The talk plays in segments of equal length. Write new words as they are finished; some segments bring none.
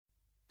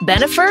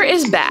Bennifer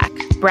is back.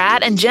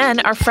 Brad and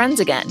Jen are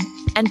friends again.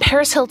 And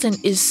Paris Hilton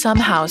is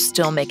somehow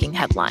still making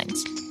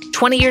headlines.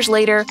 20 years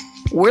later,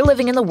 we're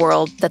living in the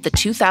world that the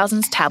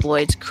 2000s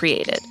tabloids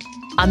created.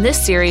 On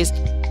this series,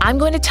 I'm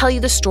going to tell you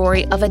the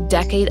story of a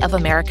decade of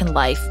American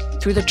life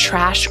through the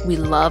trash we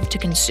love to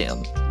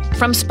consume.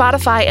 From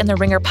Spotify and the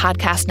Ringer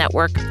Podcast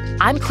Network,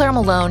 I'm Claire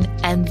Malone,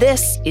 and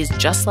this is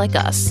Just Like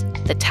Us,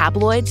 the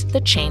tabloids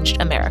that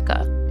changed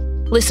America.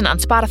 Listen on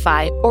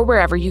Spotify or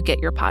wherever you get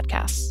your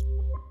podcasts.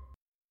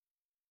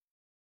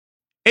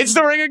 It's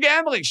the Ringer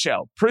Gambling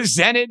Show,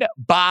 presented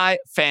by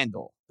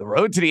FanDuel. The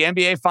road to the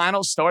NBA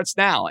Finals starts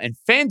now, and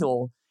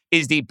FanDuel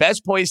is the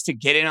best place to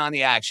get in on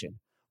the action.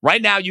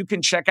 Right now, you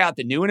can check out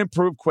the new and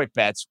improved Quick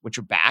Bets, which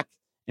are back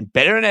and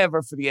better than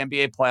ever for the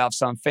NBA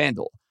playoffs on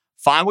FanDuel.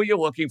 Find what you're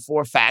looking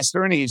for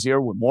faster and easier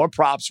with more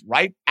props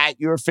right at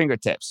your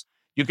fingertips.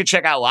 You can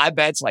check out live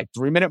bets like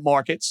 3-minute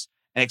markets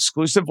and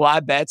exclusive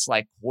live bets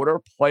like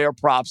quarter player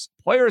props,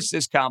 player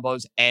assist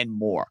combos, and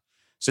more.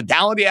 So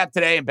download the app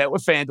today and bet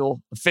with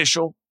FanDuel,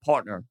 official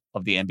partner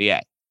of the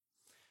NBA.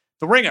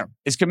 The Ringer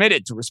is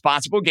committed to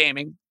responsible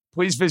gaming.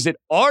 Please visit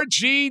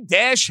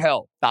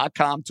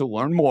rg-help.com to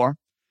learn more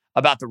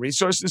about the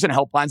resources and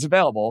helplines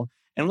available,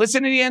 and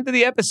listen to the end of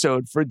the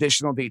episode for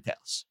additional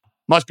details.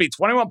 Must be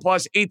 21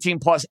 plus, 18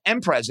 plus,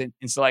 and present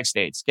in select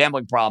states.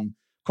 Gambling problem?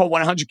 Call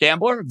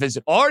 1-800-GAMBLER.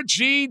 Visit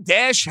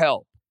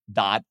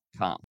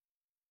rg-help.com.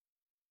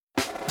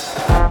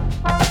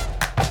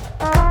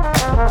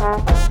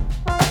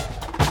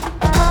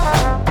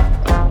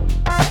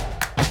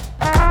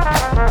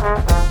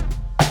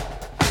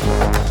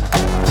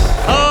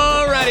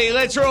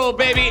 Let's roll,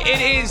 baby.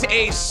 It is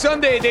a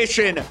Sunday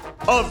edition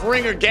of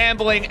Ringer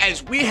Gambling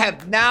as we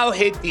have now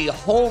hit the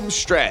home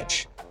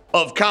stretch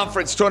of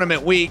conference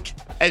tournament week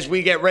as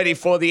we get ready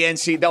for the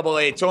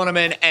NCAA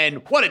tournament.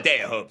 And what a day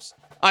of hoops.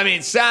 I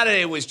mean,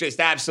 Saturday was just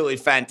absolutely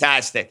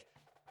fantastic.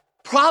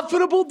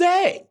 Profitable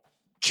day.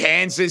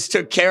 Kansas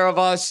took care of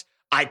us.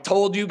 I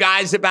told you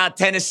guys about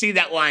Tennessee.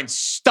 That line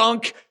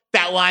stunk.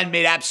 That line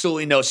made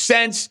absolutely no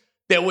sense.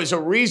 There was a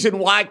reason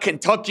why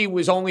Kentucky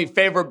was only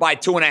favored by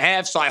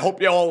 2.5, so I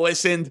hope you all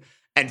listened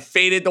and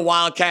faded the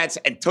Wildcats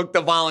and took the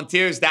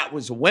Volunteers. That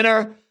was a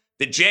winner.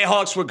 The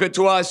Jayhawks were good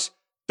to us.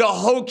 The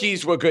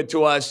Hokies were good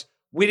to us.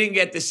 We didn't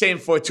get the same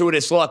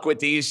fortuitous luck with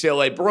the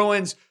UCLA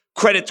Bruins.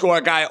 Credit to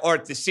our guy,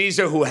 Art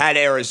DeCesar, who had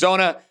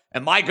Arizona.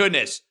 And my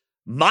goodness,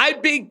 my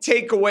big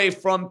takeaway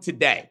from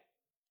today,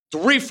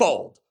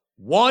 threefold.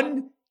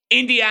 One,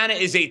 Indiana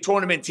is a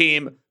tournament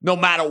team no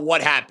matter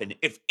what happened.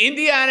 If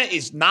Indiana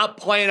is not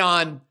playing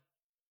on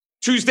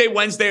Tuesday,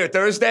 Wednesday, or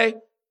Thursday,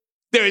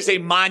 there is a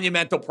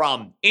monumental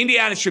problem.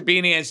 Indiana should be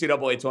in the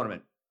NCAA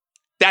tournament.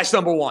 That's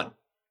number one.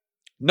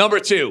 Number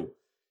two,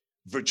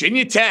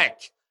 Virginia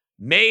Tech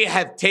may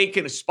have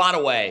taken a spot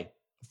away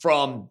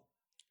from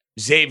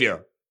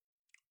Xavier,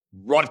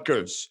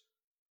 Rutgers,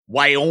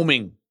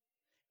 Wyoming,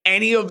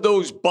 any of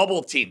those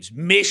bubble teams,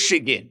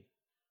 Michigan.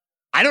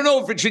 I don't know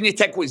if Virginia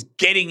Tech was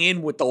getting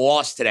in with the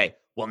loss today.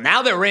 Well,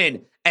 now they're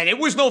in, and it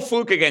was no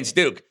fluke against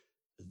Duke.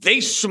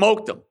 They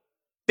smoked them.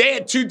 They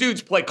had two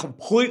dudes play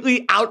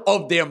completely out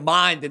of their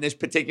mind in this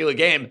particular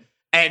game,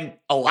 and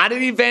a lot of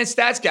the advanced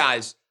stats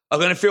guys are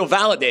going to feel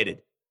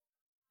validated.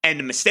 And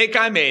the mistake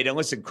I made, and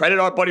listen, credit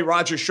our buddy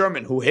Roger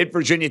Sherman, who hit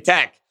Virginia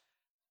Tech.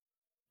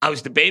 I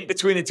was debating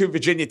between the two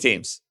Virginia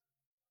teams.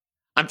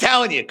 I'm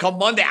telling you, come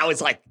Monday, I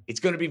was like,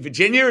 it's going to be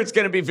Virginia or it's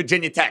going to be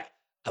Virginia Tech.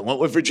 I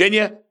went with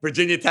Virginia.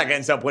 Virginia Tech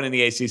ends up winning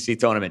the ACC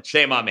tournament.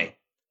 Shame on me.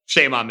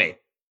 Shame on me.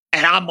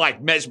 And I'm like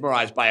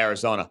mesmerized by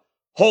Arizona.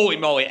 Holy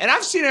moly. And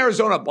I've seen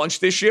Arizona a bunch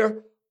this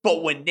year,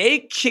 but when they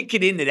kick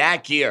it into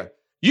that gear,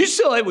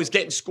 UCLA was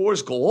getting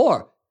scores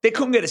galore. They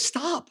couldn't get a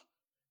stop.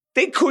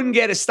 They couldn't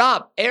get a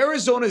stop.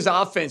 Arizona's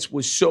offense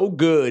was so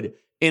good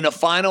in the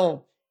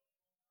final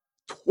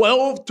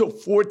 12 to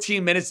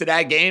 14 minutes of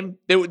that game.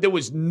 There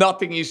was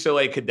nothing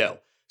UCLA could do.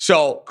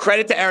 So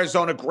credit to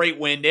Arizona. Great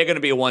win. They're going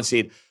to be a 1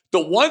 seed. The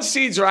 1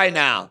 seeds right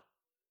now,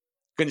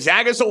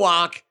 Gonzaga's a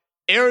lock,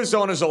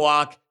 Arizona's a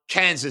lock,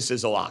 Kansas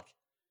is a lock.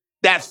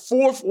 That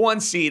fourth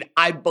 1 seed,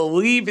 I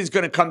believe, is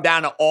going to come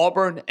down to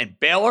Auburn and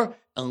Baylor.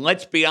 And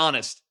let's be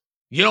honest,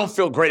 you don't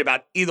feel great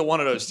about either one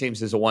of those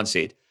teams as a 1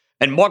 seed.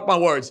 And mark my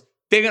words,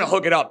 they're going to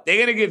hook it up. They're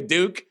going to give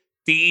Duke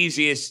the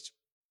easiest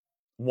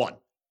 1.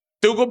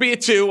 Duke will be a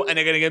 2, and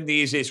they're going to give them the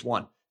easiest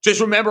 1.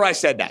 Just remember I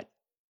said that.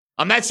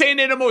 I'm not saying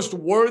they're the most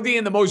worthy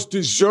and the most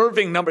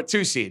deserving number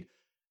 2 seed.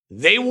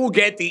 They will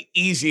get the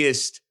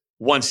easiest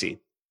 1 seed.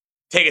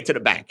 Take it to the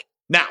bank.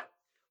 Now,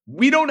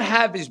 we don't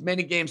have as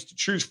many games to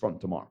choose from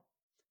tomorrow.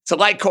 It's a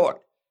light card.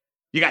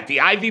 You got the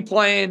Ivy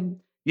playing.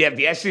 You have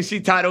the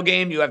SEC title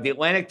game. You have the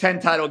Atlantic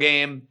 10 title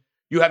game.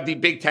 You have the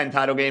Big 10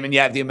 title game. And you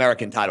have the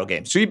American title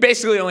game. So you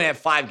basically only have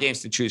 5 games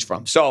to choose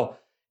from. So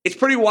it's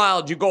pretty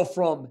wild. You go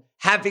from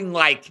having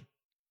like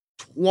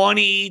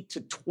 20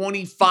 to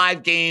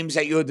 25 games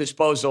at your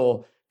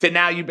disposal to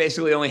now you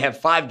basically only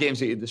have 5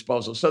 games at your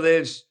disposal. So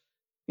there's,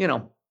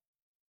 not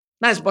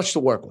as much to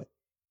work with.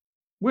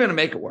 We're going to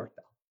make it work,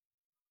 though.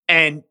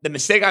 And the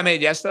mistake I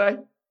made yesterday,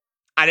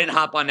 I didn't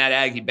hop on that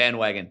Aggie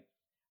bandwagon.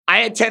 I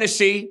had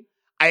Tennessee.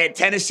 I had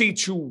Tennessee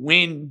to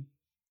win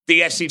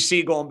the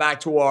SEC going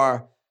back to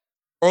our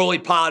early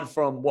pod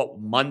from,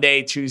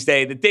 Monday,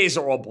 Tuesday. The days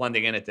are all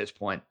blending in at this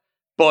point.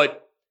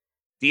 But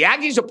the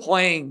Aggies are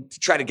playing to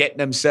try to get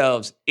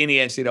themselves in the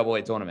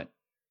NCAA tournament.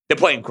 They're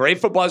playing great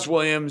for Buzz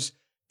Williams.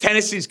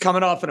 Tennessee's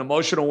coming off an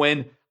emotional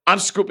win. I'm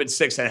scooping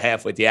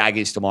 6.5 with the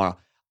Aggies tomorrow.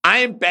 I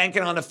am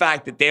banking on the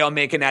fact that they are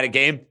making that a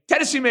game.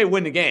 Tennessee may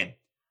win the game,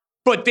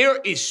 but there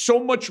is so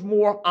much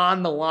more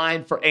on the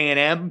line for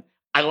A&M.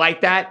 I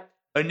like that.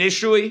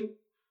 Initially,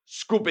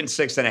 scooping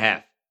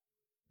 6.5.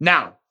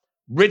 Now,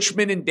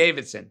 Richmond and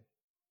Davidson.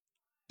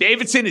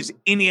 Davidson is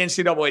in the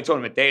NCAA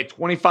tournament. They are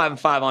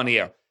 25-5 on the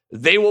year.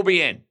 They will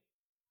be in.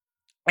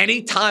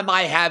 Anytime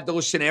I have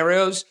those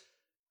scenarios,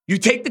 you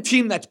take the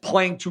team that's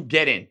playing to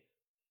get in.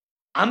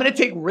 I'm going to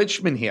take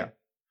Richmond here.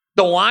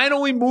 The line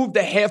only moved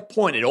a half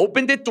point. It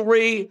opened at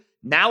 3.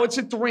 Now it's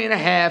at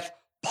 3.5.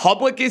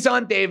 Public is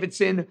on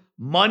Davidson.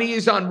 Money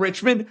is on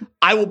Richmond.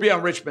 I will be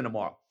on Richmond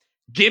tomorrow.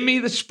 Give me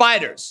the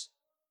Spiders.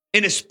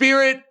 In the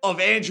spirit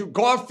of Andrew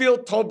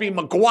Garfield, Tobey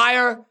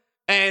Maguire,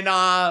 and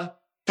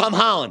Tom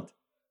Holland.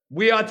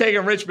 We are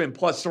taking Richmond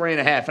plus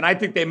 3.5, and I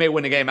think they may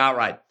win the game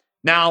outright.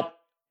 Now,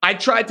 I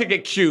tried to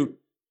get cute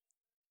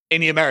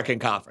in the American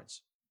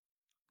Conference.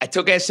 I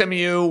took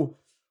SMU,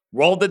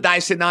 rolled the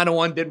dice at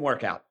 9-1, didn't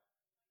work out.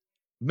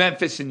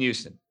 Memphis and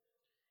Houston.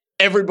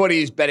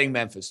 Everybody is betting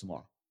Memphis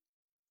tomorrow.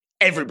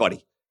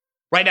 Everybody.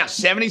 Right now,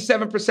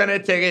 77% of the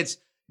tickets,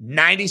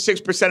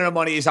 96% of the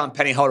money is on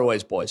Penny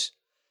Hardaway's boys.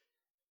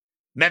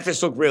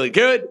 Memphis looked really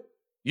good.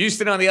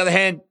 Houston, on the other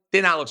hand,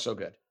 did not look so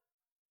good.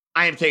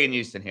 I am taking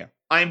Houston here.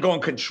 I am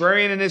going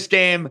contrarian in this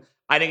game.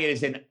 I think it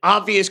is an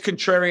obvious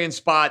contrarian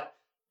spot.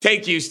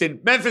 Take Houston.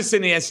 Memphis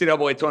in the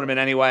NCAA tournament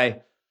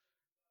anyway.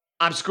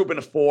 I'm scooping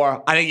a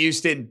 4. I think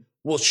Houston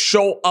will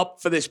show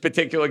up for this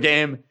particular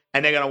game,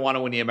 and they're going to want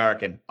to win the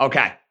American.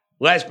 Okay,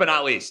 last but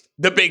not least,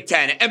 the Big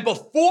Ten. And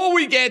before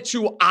we get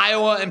to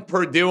Iowa and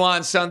Purdue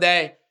on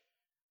Sunday,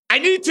 I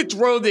need to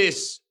throw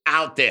this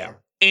out there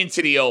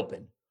into the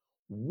open.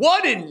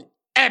 What an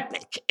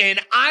epic, and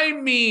I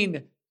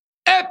mean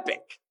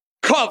epic,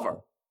 cover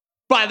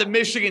by the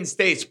Michigan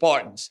State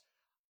Spartans.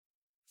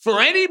 For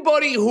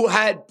anybody who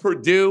had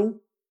Purdue,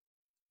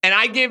 and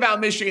I gave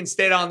out Michigan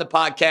State on the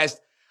podcast,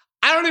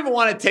 I don't even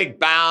want to take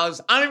bows.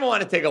 I don't even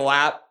want to take a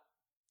lap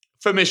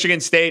for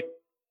Michigan State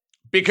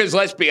because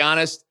let's be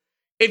honest,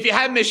 if you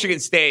have Michigan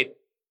State,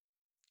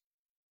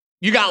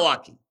 you got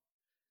lucky.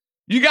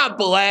 You got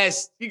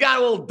blessed. You got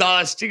a little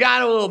dust. You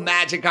got a little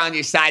magic on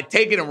your side.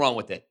 Take it and run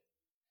with it.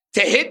 To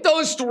hit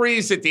those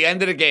threes at the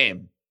end of the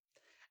game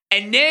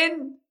and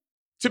then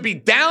to be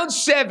down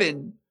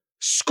 7,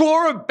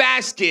 score a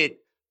basket,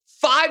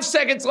 5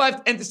 seconds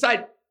left and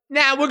decide,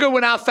 we're good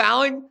without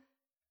fouling.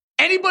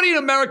 Anybody in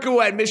America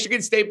who had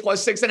Michigan State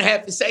plus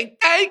 6.5 is saying,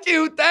 thank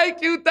you,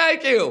 thank you,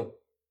 thank you.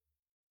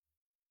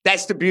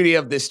 That's the beauty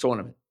of this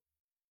tournament.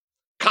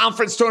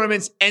 Conference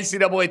tournaments,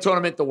 NCAA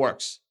tournament, the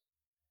works.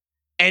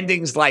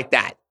 Endings like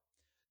that.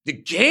 The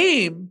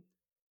game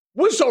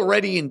was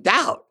already in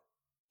doubt.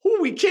 Who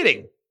are we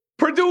kidding?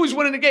 Purdue was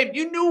winning the game.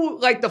 You knew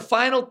like the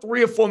final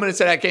 3 or 4 minutes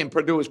of that game,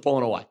 Purdue was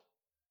pulling away.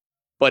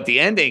 But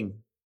the ending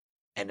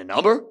and the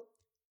number,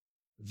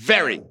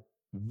 very,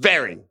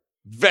 very,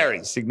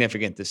 very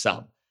significant to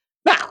some.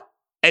 Now,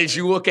 as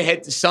you look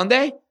ahead to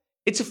Sunday,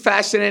 it's a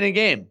fascinating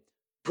game.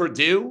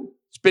 Purdue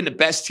has been the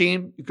best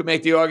team. You could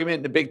make the argument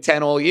in the Big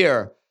Ten all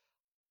year.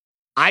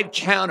 I'd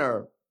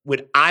counter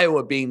with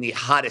Iowa being the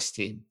hottest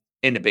team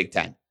in the Big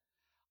Ten.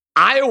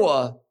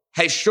 Iowa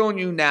has shown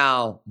you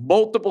now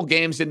multiple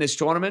games in this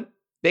tournament,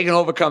 they can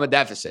overcome a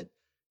deficit.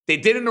 They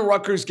did in the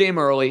Rutgers game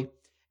early,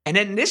 and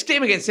then in this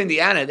game against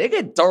Indiana, they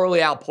get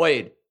thoroughly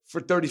outplayed for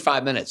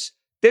 35 minutes.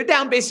 They're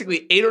down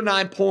basically 8 or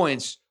 9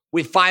 points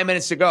with 5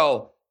 minutes to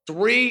go.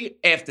 3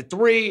 after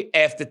 3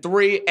 after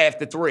 3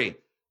 after 3.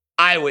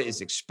 Iowa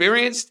is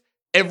experienced.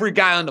 Every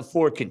guy on the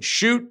floor can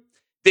shoot.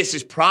 This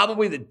is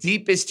probably the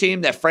deepest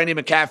team that Freddie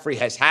McCaffrey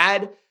has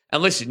had.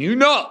 And listen, you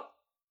know,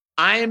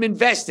 I am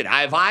invested.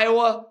 I have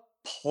Iowa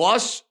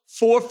plus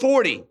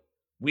 440.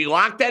 We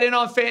locked that in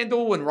on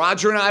FanDuel when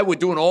Roger and I were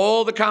doing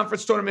all the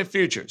conference tournament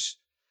futures.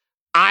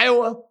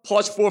 Iowa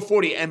plus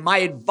 440. And my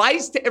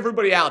advice to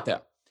everybody out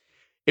there,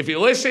 if you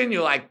listen,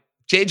 you're like,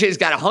 JJ's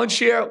got a hunch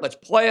here. Let's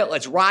play it.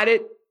 Let's ride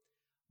it.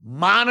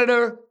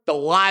 Monitor the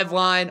live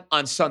line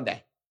on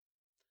Sunday.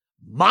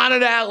 Monitor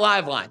that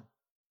live line.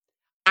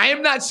 I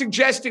am not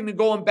suggesting to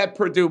go and bet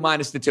Purdue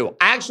minus the 2.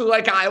 I actually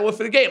like Iowa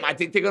for the game. I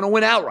think they're going to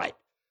win outright.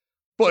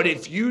 But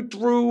if you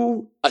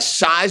threw a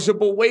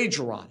sizable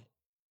wager on it,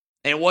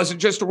 and it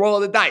wasn't just a roll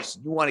of the dice,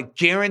 you want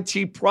to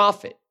guarantee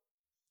profit,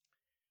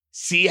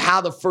 see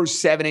how the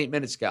first 7-8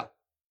 minutes go.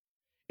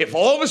 If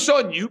all of a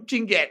sudden you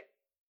can get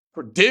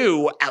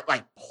Purdue at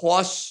like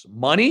plus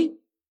money,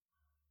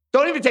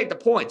 don't even take the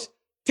points.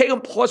 Take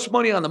them plus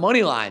money on the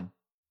money line.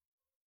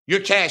 You're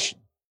cashing.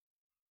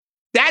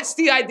 That's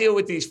the idea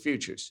with these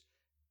futures.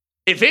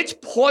 If it's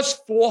plus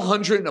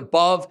 400 and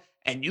above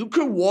and you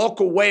can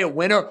walk away a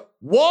winner,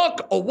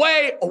 walk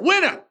away a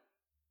winner.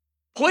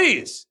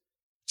 Please.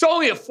 It's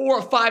only a 4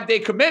 or 5 day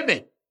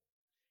commitment.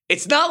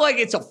 It's not like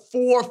it's a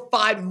 4 or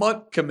 5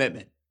 month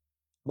commitment,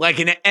 like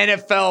an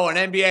NFL or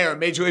an NBA or a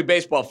Major League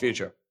Baseball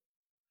future.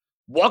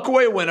 Walk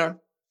away winner,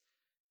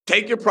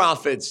 take your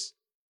profits,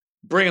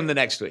 bring them the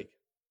next week.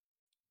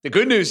 The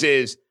good news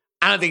is,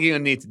 I don't think you're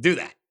going to need to do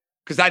that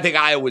because I think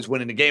Iowa's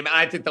winning the game. And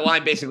I think the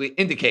line basically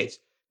indicates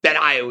that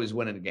Iowa's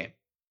winning the game.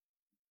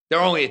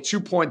 They're only a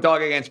 2-point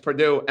dog against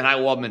Purdue, and I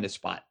love them in this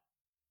spot.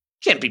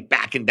 Can't be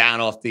backing down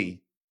off the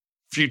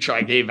future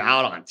I gave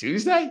out on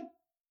Tuesday.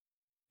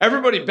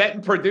 Everybody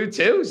betting Purdue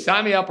too?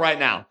 Sign me up right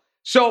now.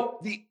 So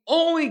the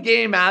only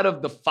game out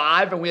of the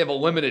 5, and we have a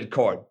limited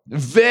card,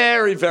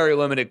 very, very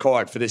limited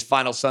card for this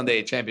final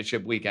Sunday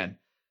championship weekend.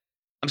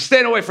 I'm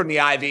staying away from the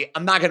Ivy.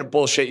 I'm not going to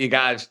bullshit you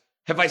guys.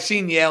 Have I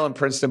seen Yale and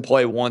Princeton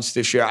play once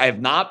this year? I have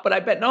not, but I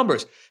bet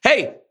numbers.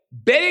 Hey,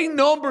 betting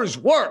numbers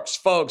works,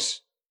 folks.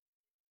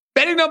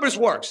 Betting numbers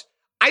works.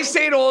 I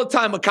say it all the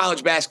time with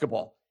college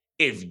basketball.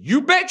 If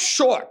you bet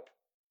short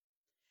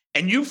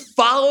and you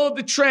follow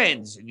the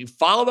trends and you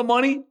follow the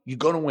money, you're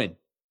going to win.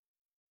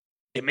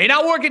 It may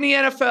not work in the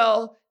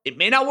NFL. It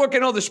may not work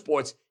in other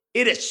sports.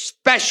 It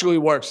especially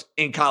works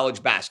in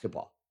college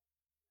basketball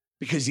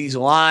because these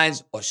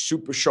lines are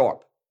super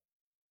sharp.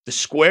 The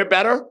square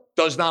bettor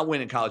does not win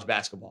in college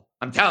basketball.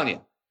 I'm telling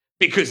you,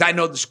 because I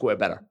know the square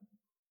bettor.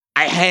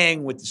 I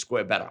hang with the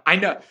square bettor. I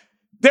know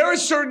there are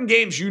certain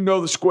games you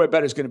know the square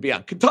bettor is going to be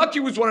on.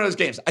 Kentucky was one of those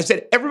games. I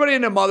said everybody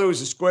and their mother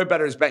who's a square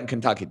bettor is betting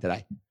Kentucky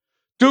today.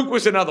 Duke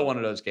was another one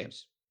of those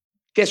games.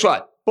 Guess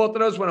what? Both of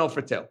those went 0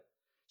 for 2.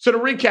 So to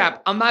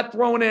recap, I'm not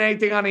throwing in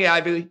anything on the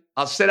Ivy.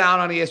 I'll sit out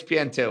on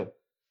ESPN too.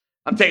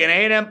 I'm taking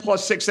A&M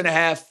plus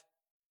 6.5.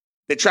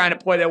 They're trying to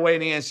play their way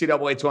in the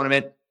NCAA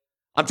tournament.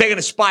 I'm taking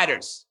the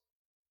Spiders.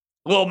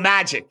 A little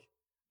magic.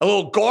 A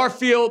little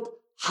Garfield,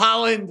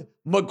 Holland,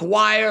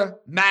 McGuire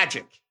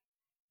magic.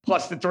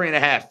 Plus the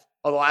 3.5.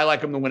 Although I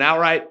like them to win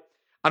outright.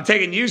 I'm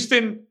taking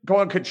Houston,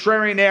 going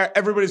contrarian there.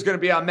 Everybody's going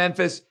to be on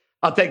Memphis.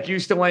 I'll take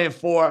Houston laying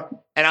 4.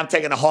 And I'm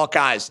taking the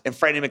Hawkeyes and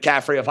Freddie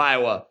McCaffrey of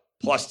Iowa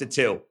plus the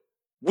 2.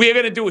 We're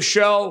going to do a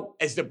show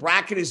as the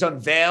bracket is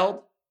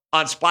unveiled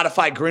on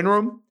Spotify Green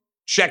Room.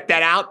 Check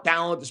that out.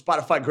 Download the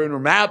Spotify Green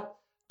Room app.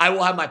 I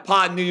will have my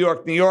pod, New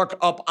York,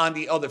 up on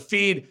the other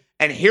feed.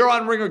 And here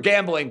on Ringer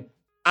Gambling,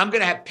 I'm going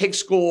to have pick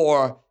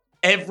score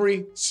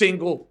every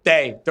single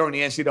day during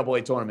the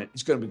NCAA tournament.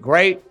 It's going to be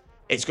great.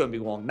 It's going to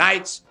be long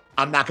nights.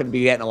 I'm not going to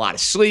be getting a lot of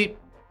sleep.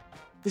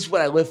 This is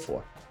what I live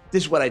for.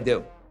 This is what I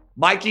do.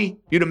 Mikey,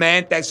 you the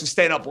man. Thanks for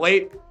staying up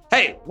late.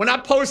 Hey, we're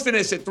not posting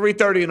this at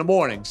 3:30 in the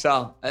morning,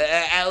 so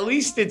at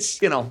least it's,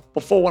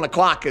 before 1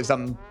 o'clock as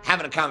I'm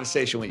having a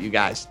conversation with you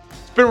guys.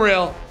 It's been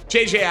real.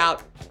 JJ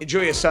out.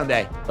 Enjoy your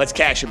Sunday. Let's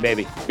cash it,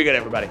 baby. Be good,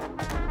 everybody.